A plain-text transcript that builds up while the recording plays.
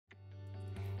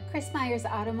Chris Myers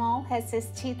Automall has this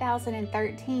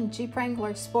 2013 Jeep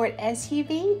Wrangler Sport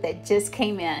SUV that just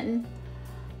came in.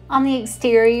 On the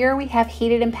exterior, we have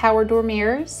heated and power door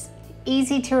mirrors,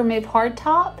 easy to remove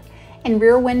hardtop, and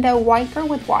rear window wiper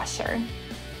with washer.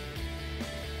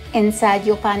 Inside,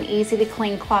 you'll find easy to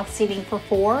clean cloth seating for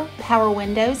 4, power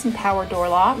windows and power door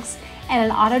locks,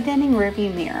 and an auto-dimming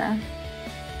rearview mirror.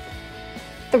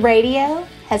 The radio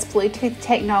has Bluetooth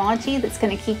technology that's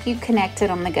going to keep you connected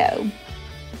on the go.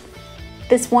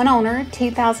 This one-owner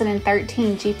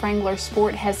 2013 Jeep Wrangler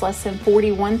Sport has less than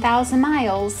 41,000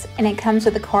 miles, and it comes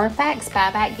with a Carfax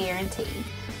buyback guarantee.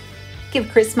 Give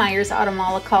Chris Myers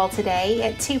Automall a call today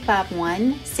at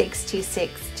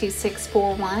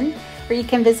 251-626-2641, or you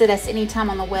can visit us anytime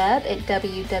on the web at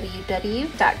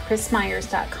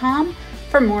www.chrismyers.com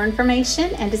for more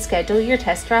information and to schedule your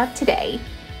test drive today.